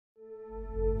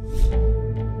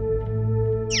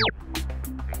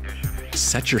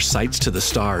Set your sights to the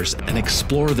stars and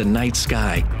explore the night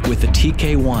sky with the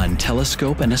TK1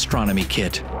 Telescope and Astronomy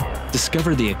Kit.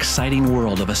 Discover the exciting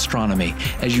world of astronomy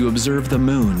as you observe the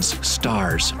moons,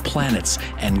 stars, planets,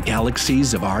 and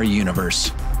galaxies of our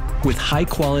universe. With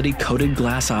high-quality coated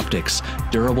glass optics,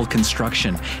 durable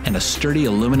construction, and a sturdy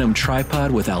aluminum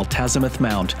tripod with altazimuth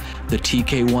mount, the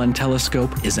TK1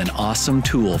 telescope is an awesome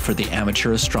tool for the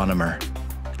amateur astronomer.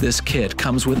 This kit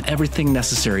comes with everything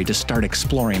necessary to start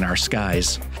exploring our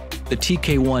skies. The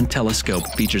TK1 telescope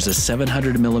features a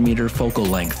 700mm focal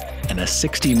length and a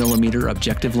 60mm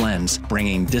objective lens,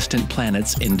 bringing distant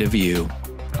planets into view.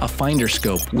 A finder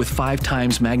scope with 5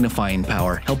 times magnifying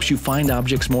power helps you find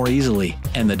objects more easily,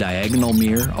 and the diagonal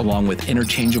mirror, along with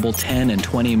interchangeable 10 and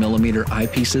 20mm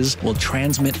eyepieces, will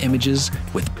transmit images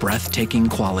with breathtaking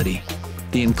quality.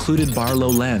 The included Barlow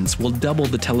lens will double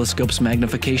the telescope's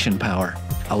magnification power,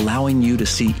 allowing you to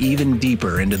see even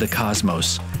deeper into the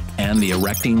cosmos, and the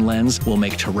erecting lens will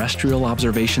make terrestrial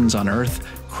observations on Earth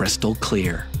crystal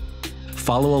clear.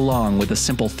 Follow along with a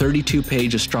simple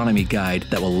 32-page astronomy guide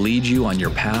that will lead you on your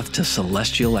path to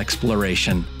celestial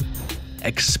exploration.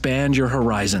 Expand your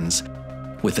horizons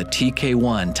with a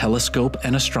TK1 Telescope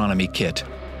and Astronomy Kit.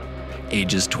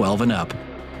 Ages 12 and up,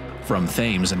 from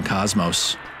Thames and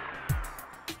Cosmos.